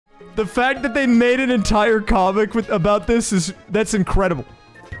The fact that they made an entire comic about this that's incredible.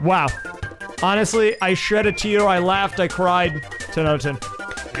 Wow. Honestly, I shed a tear, I laughed, I cried. 10 out of 10.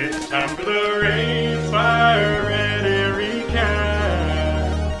 It's time for the raysfire ready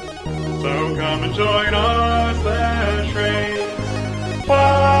recap. So come and join us, raysfire.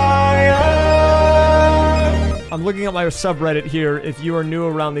 I'm looking at my subreddit here. If you are new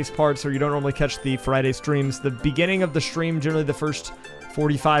around these parts or you don't normally catch the Friday streams, the beginning of the stream, generally the first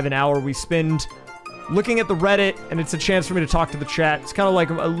 45 an hour, we spend looking at the Reddit, and it's a chance for me to talk to the chat. It's kind of like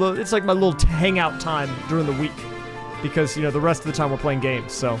it's like my little hangout time during the week. Because, you know, the rest of the time we're playing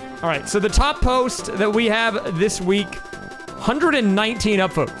games, so. Alright, so the top post that we have this week, 119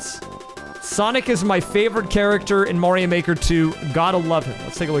 upvotes. Sonic is my favorite character in Mario Maker 2. Gotta love him.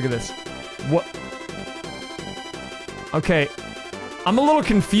 Let's take a look at this. What? Okay. I'm a little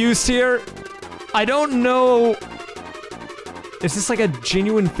confused here. I don't know. Is this like a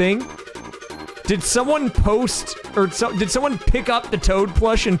genuine thing? Did someone post, or did someone pick up the Toad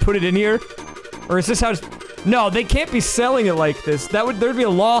plush and put it in here? Or is this how it's... No, they can't be selling it like this. There'd be a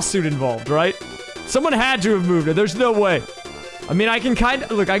lawsuit involved, right? Someone had to have moved it. There's no way. I mean, I can kind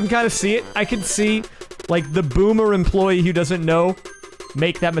of see it. I can see, like, the boomer employee who doesn't know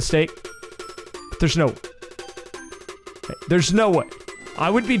make that mistake. There's no way. There's no way.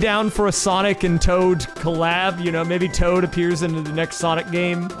 I would be down for a Sonic and Toad collab. You know, maybe Toad appears in the next Sonic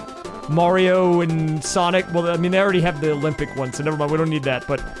game. Mario and Sonic, well, I mean, they already have the Olympic one, so never mind, we don't need that.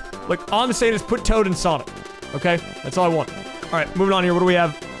 But, like, all I'm saying is put Toad and Sonic. Okay? That's all I want. Alright, moving on here. What do we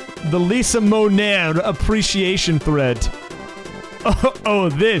have? The Lisa Monaire appreciation thread. Oh,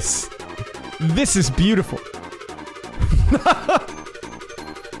 this. This is beautiful.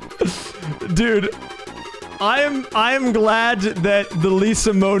 Dude, I am glad that the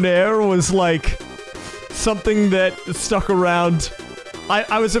Lisa Monaire was, like, something that stuck around.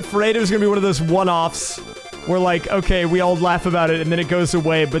 I was afraid it was gonna be one of those one-offs where, like, okay, we all laugh about it and then it goes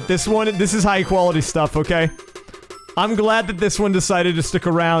away, but this one, this is high-quality stuff, okay? I'm glad that this one decided to stick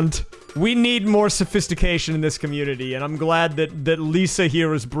around. We need more sophistication in this community, and I'm glad that Lisa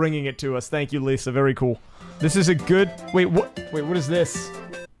here is bringing it to us. Thank you, Lisa. Very cool. This is a good... Wait, what is this?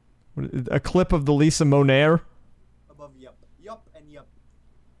 A clip of the Lisa Monaire? Above yup. Yup and yup.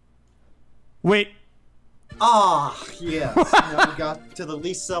 Wait. Ah, yes. Now we got to the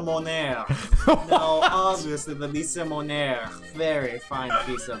Lisa Monaire. Now, obviously, the Lisa Monaire. Very fine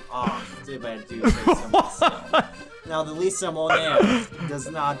piece of art, if I do say so myself. Now, the Lisa Monaire does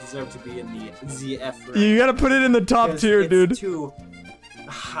not deserve to be in the ZF rank. You gotta put it in the top tier, dude. It's too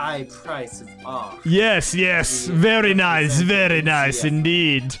high price of art. Yes, yes. Very nice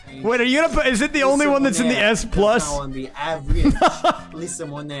indeed. Wait, are you gonna put... Is it the only one that's in the S+? Now on the average, Lisa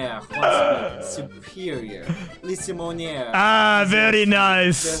Monaire wants to be superior. Lisa Monaire... Ah, very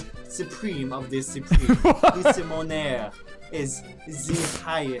nice. The supreme of the supreme. Lisa Monaire is the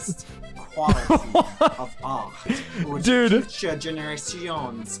highest quality of art, which future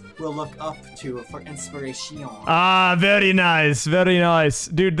generations will look up to for inspiration. Ah, very nice, very nice.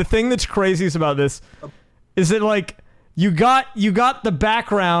 Dude, the thing that's craziest about this is that, like, you got the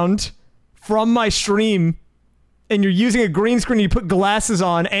background from my stream, and you're using a green screen, you put glasses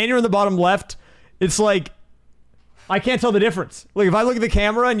on, and you're in the bottom left. It's like, I can't tell the difference. Like, if I look at the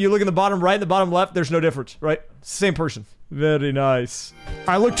camera and you look in the bottom right and the bottom left, there's no difference, right? Same person. Very nice.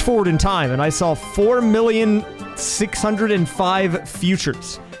 I looked forward in time and I saw 4,605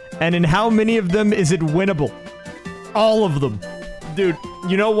 futures. And in how many of them is it winnable? All of them. Dude,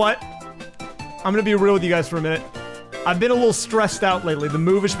 you know what? I'm gonna be real with you guys for a minute. I've been a little stressed out lately. The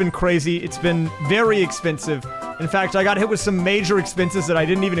move has been crazy. It's been very expensive. In fact, I got hit with some major expenses that I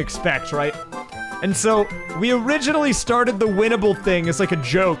didn't even expect, right? And so, we originally started the winnable thing as like a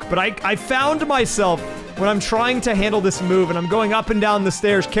joke, but I found myself, when I'm trying to handle this move and I'm going up and down the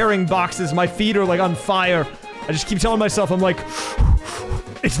stairs carrying boxes, my feet are like on fire. I just keep telling myself, I'm like,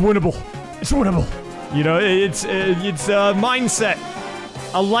 it's winnable. It's winnable. You know, it's a mindset.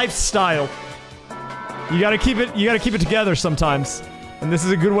 A lifestyle. You gotta keep it together sometimes. And this is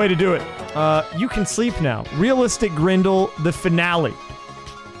a good way to do it. You can sleep now. Realistic Grindle, the finale.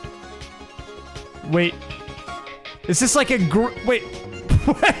 Wait. Is this like a wait.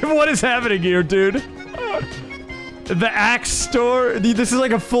 What is happening here, dude? The Axe Store? This is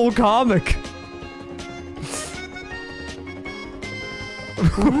like a full comic.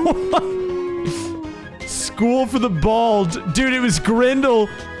 School for the Bald. Dude, it was Grindle.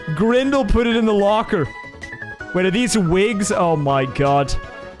 Grindle put it in the locker. Wait, are these wigs? Oh my god.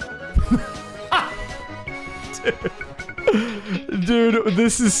 Dude,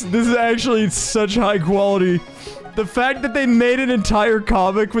 this is actually such high quality. The fact that they made an entire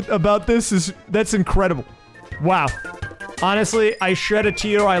comic about this that's incredible. Wow. Honestly, I shed a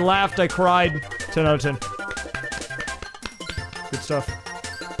tear, I laughed, I cried. 10 out of 10. Good stuff.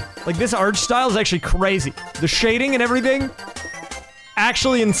 Like, this art style is actually crazy. The shading and everything,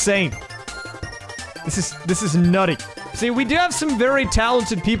 actually insane. This is nutty. See, we do have some very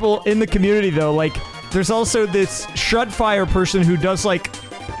talented people in the community, though. Like, there's also this Shudfire person who does, like...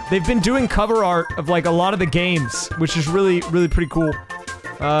 They've been doing cover art of, like, a lot of the games, which is really, really pretty cool.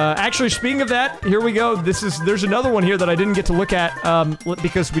 Actually, speaking of that, here we go. There's another one here that I didn't get to look at,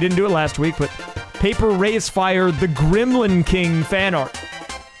 because we didn't do it last week, but... Paper Raysfire, the Gremlin King fan art.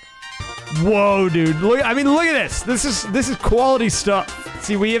 Whoa, dude. Look, I mean, look at this. This is quality stuff.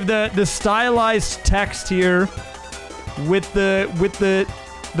 See, we have the stylized text here with the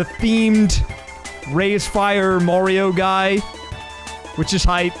themed Raysfire Mario guy, which is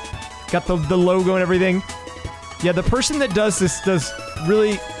hype. Got the logo and everything. Yeah, the person that does this does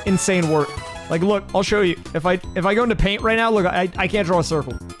really insane work. Like, look, I'll show you. If I go into paint right now, look, I can't draw a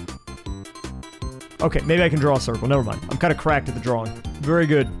circle. Okay, maybe I can draw a circle. Never mind. I'm kind of cracked at the drawing. Very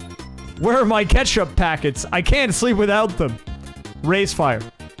good. Where are my ketchup packets? I can't sleep without them. Raysfire.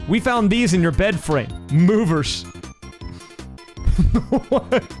 We found these in your bed frame. Movers.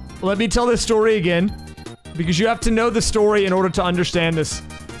 Let me tell this story again, because you have to know the story in order to understand this.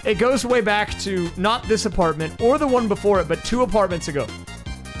 It goes way back to not this apartment or the one before it, but 2 apartments ago.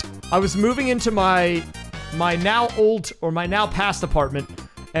 I was moving into my now old, or my now past apartment,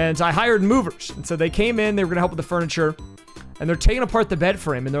 and I hired movers. And so they came in, they were gonna help with the furniture, and they're taking apart the bed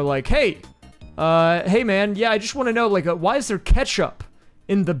frame, and they're like, hey, hey man, yeah, I just want to know, like, why is there ketchup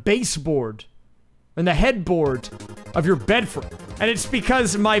in the baseboard, in the headboard of your bed frame? And it's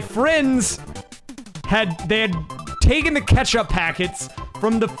because my friends had taken the ketchup packets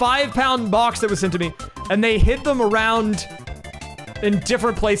from the 5-pound box that was sent to me, and they hid them around in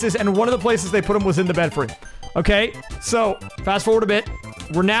different places, and one of the places they put them was in the bed frame. Okay, so fast forward a bit.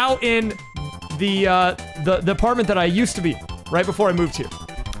 We're now in the apartment that I used to be, right before I moved here.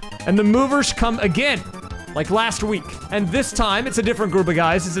 And the movers come again, like last week. And this time, it's a different group of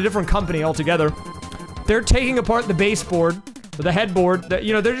guys. It's a different company altogether. They're taking apart the baseboard, or the headboard.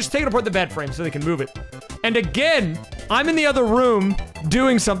 You know, they're just taking apart the bed frame so they can move it. And again, I'm in the other room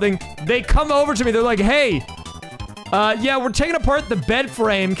doing something. They come over to me. They're like, hey, yeah, we're taking apart the bed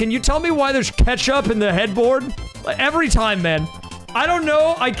frame. Can you tell me why there's ketchup in the headboard? Like, every time, man. I don't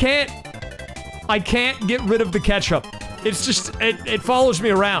know. I can't get rid of the ketchup. It's just, it follows me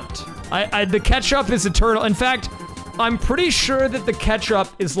around. The ketchup is eternal. In fact, I'm pretty sure that the ketchup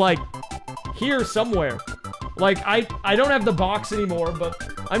is, like, here somewhere. Like, I don't have the box anymore, but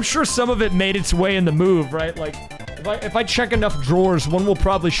I'm sure some of it made its way in the move, right? Like, if I check enough drawers, one will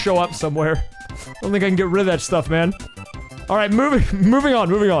probably show up somewhere. I don't think I can get rid of that stuff, man. Alright, moving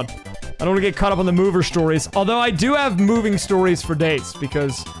on. I don't want to get caught up on the mover stories. Although I do have moving stories for days,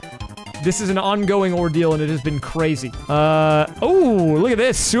 because this is an ongoing ordeal and it has been crazy. Oh, look at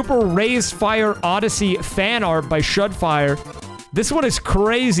this. Super Raysfire Odyssey fan art by Shudfire. This one is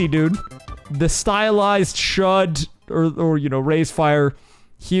crazy, dude. The stylized Shud, or you know, Raysfire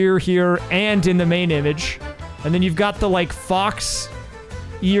here, and in the main image. And then you've got the, like, fox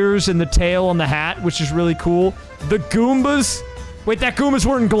ears and the tail on the hat, which is really cool. The Goombas. Wait, that Goomba's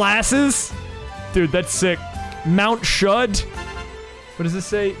wearing glasses? Dude, that's sick. Mount Shud. What does this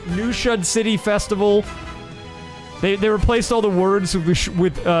say? New Shud City Festival. They replaced all the words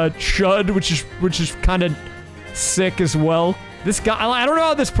with Shud, which is kind of sick as well. This guy, I don't know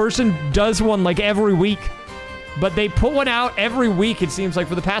how this person does one, like, every week. But they put one out every week, it seems like,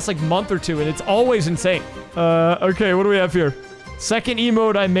 for the past, like, month or two, and it's always insane. Okay, what do we have here? Second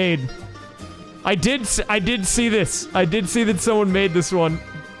emote I made. I did see this. I did see that someone made this one.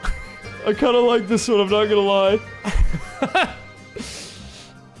 I kind of like this one, I'm not gonna lie.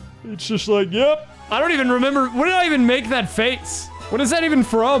 It's just like, yep. I don't even remember. When did I even make that face? What is that even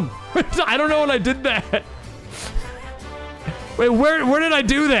from? I don't know when I did that. Wait, where did I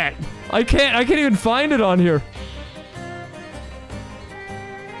do that? I can't even find it on here.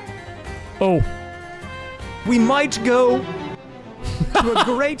 Oh. We might go to a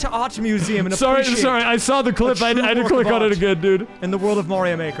great art museum and sorry, I saw the clip. I had to click on it again, dude. In the world of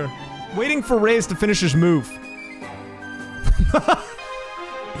Mario Maker. Waiting for Rays to finish his move.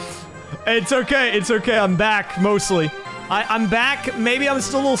 It's okay, I'm back, mostly. I'm back, maybe I'm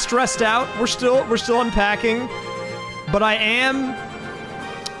still a little stressed out. We're still unpacking. But I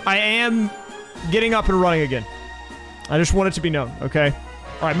am getting up and running again. I just want it to be known, okay?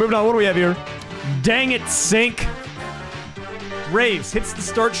 Alright, moving on, what do we have here? Dang it, sync! Raves hits the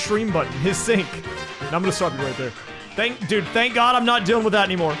start stream button, his sync. And I'm gonna stop you right there. Dude, thank God I'm not dealing with that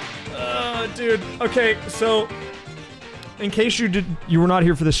anymore. Dude. Okay, so in case you were not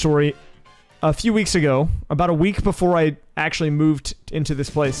here for this story, a few weeks ago, about a week before I actually moved into this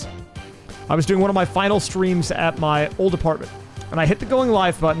place, I was doing one of my final streams at my old apartment, and I hit the going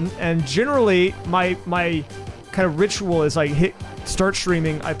live button, and generally my kind of ritual is I hit start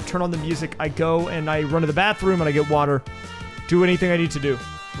streaming, I turn on the music, I go and I run to the bathroom and I get water, do anything I need to do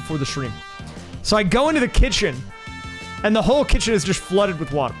before the stream. So I go into the kitchen, and the whole kitchen is just flooded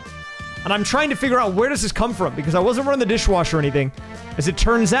with water. And I'm trying to figure out where does this come from, because I wasn't running the dishwasher or anything. As it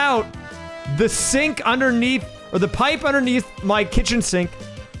turns out, the sink underneath, or the pipe underneath my kitchen sink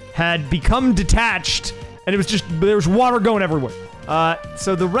had become detached, and it was just, there was water going everywhere.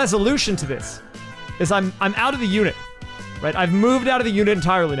 So the resolution to this is I'm out of the unit, right? I've moved out of the unit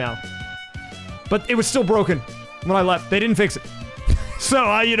entirely now. But it was still broken when I left. They didn't fix it. So,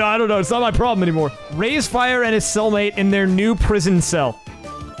 I don't know. It's not my problem anymore. Raysfire and his cellmate in their new prison cell.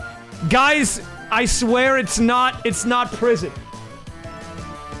 Guys, I swear it's not prison.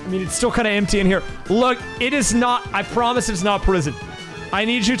 I mean, it's still kind of empty in here. Look, it is not, I promise it's not prison. I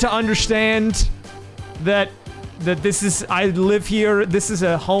need you to understand that this is, I live here, this is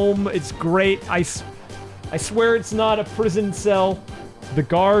a home, it's great. I swear it's not a prison cell. The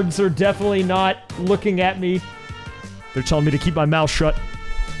guards are definitely not looking at me. They're telling me to keep my mouth shut.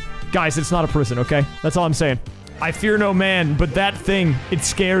 Guys, it's not a prison, okay? That's all I'm saying. I fear no man, but that thing, it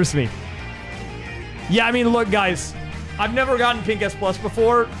scares me. Yeah, I mean, look, guys. I've never gotten Pink S Plus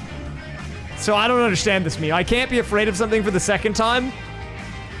before, so I don't understand this meme. I can't be afraid of something for the second time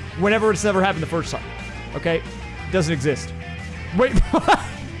whenever it's never happened the first time. Okay? It doesn't exist. Wait,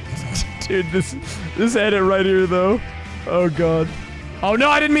 dude, this edit right here, though. Oh, God. Oh, no,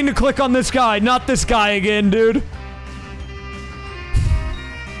 I didn't mean to click on this guy. Not this guy again, dude.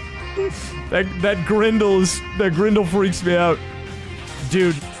 That Grindle freaks me out.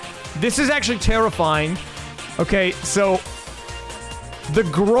 Dude, this is actually terrifying. Okay, so the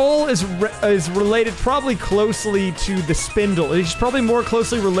Groll is related probably closely to the Spindle. He's probably more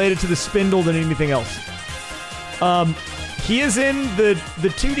closely related to the Spindle than anything else. He is in the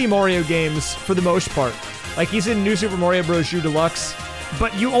 2D Mario games for the most part. Like, he's in New Super Mario Bros. U Deluxe,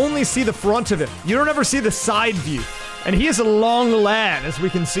 but you only see the front of him. You don't ever see the side view. And he is a long lad, as we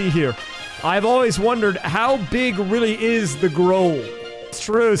can see here. I've always wondered, how big really is the Groll? It's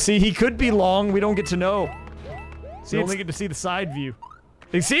true, see, he could be long, we don't get to know. See, you only get to see the side view.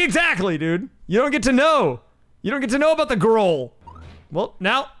 See, exactly, dude. You don't get to know. You don't get to know about the Groll. Well,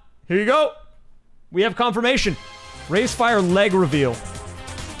 now, here you go. We have confirmation. Raysfire leg reveal.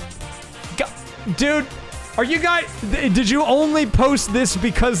 Dude, are you guys... Did you only post this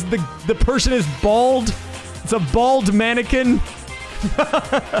because the person is bald? It's a bald mannequin?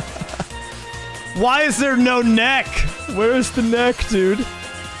 Why is there no neck? Where's the neck, dude?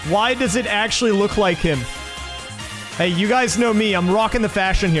 Why does it actually look like him? Hey, you guys know me. I'm rocking the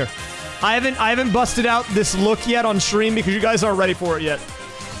fashion here. I haven't busted out this look yet on stream because you guys aren't ready for it yet.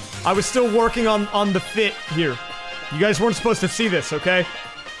 I was still working on the fit here. You guys weren't supposed to see this, okay?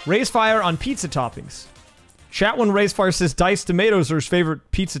 Raysfire on pizza toppings. Chat when Raysfire says diced tomatoes are his favorite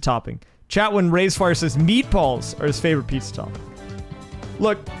pizza topping. Chat when Raysfire says meatballs are his favorite pizza topping.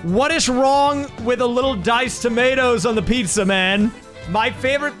 Look, what is wrong with a little diced tomatoes on the pizza, man? My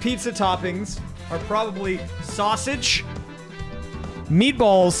favorite pizza toppings are probably sausage,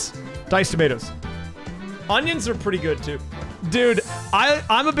 meatballs, diced tomatoes. Onions are pretty good, too. Dude,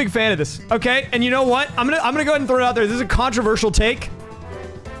 I'm a big fan of this. Okay, and you know what? I'm gonna go ahead and throw it out there. This is a controversial take.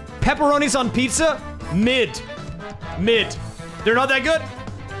 Pepperonis on pizza? Mid. Mid. They're not that good.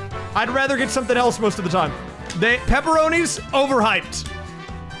 I'd rather get something else most of the time. Pepperonis, overhyped.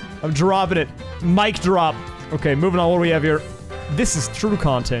 I'm dropping it. Mic drop. Okay, moving on. What do we have here? This is true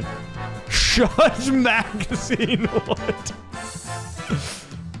content. Shud Magazine. What?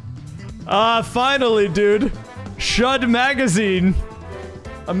 Finally, dude. Shud Magazine.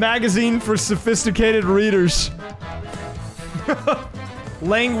 A magazine for sophisticated readers.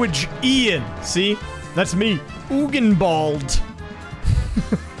 Language Ian. See? That's me. Ugenbald.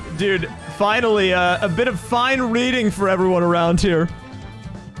 Dude, finally, a bit of fine reading for everyone around here.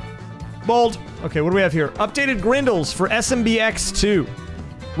 Bold. Okay, what do we have here? Updated Grindles for SMBX2.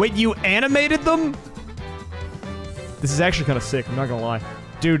 Wait, you animated them? This is actually kind of sick, I'm not gonna lie.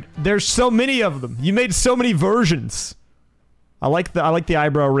 Dude, there's so many of them. You made so many versions. I like the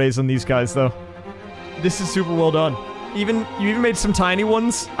eyebrow raise on these guys, though. This is super well done. You even made some tiny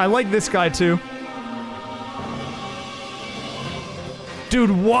ones. I like this guy, too. Dude,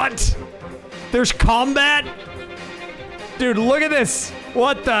 what? There's combat? Dude, look at this.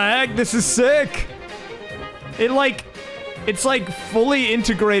 What the heck? This is sick. It's like fully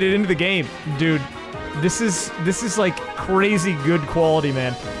integrated into the game, dude. This is like crazy good quality,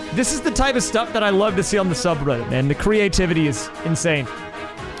 man. This is the type of stuff that I love to see on the subreddit, man. The creativity is insane.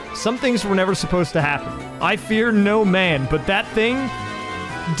 Some things were never supposed to happen. I fear no man, but that thing,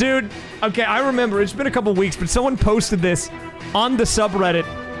 dude. Okay, I remember, it's been a couple weeks, but someone posted this on the subreddit,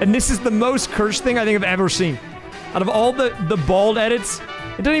 and this is the most cursed thing I think I've ever seen. Out of all the bald edits,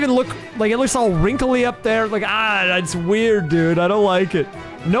 it doesn't even look, like, it looks all wrinkly up there. Like, it's weird, dude. I don't like it.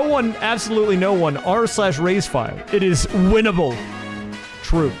 No one, absolutely no one, r/raysfire. It is winnable.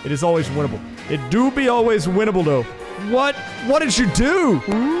 True, it is always winnable. It do be always winnable, though. What did you do?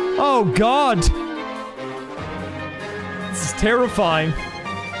 Oh, God. This is terrifying.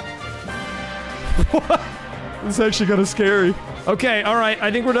 What? This is actually kind of scary. Okay, alright,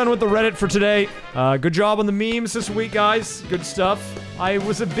 I think we're done with the Reddit for today. Good job on the memes this week, guys. Good stuff. I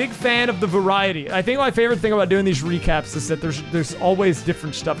was a big fan of the variety. I think my favorite thing about doing these recaps is that there's always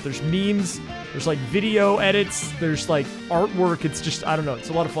different stuff. There's memes, there's like video edits, there's like artwork. It's just, I don't know, it's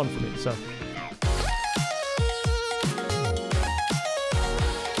a lot of fun for me. So,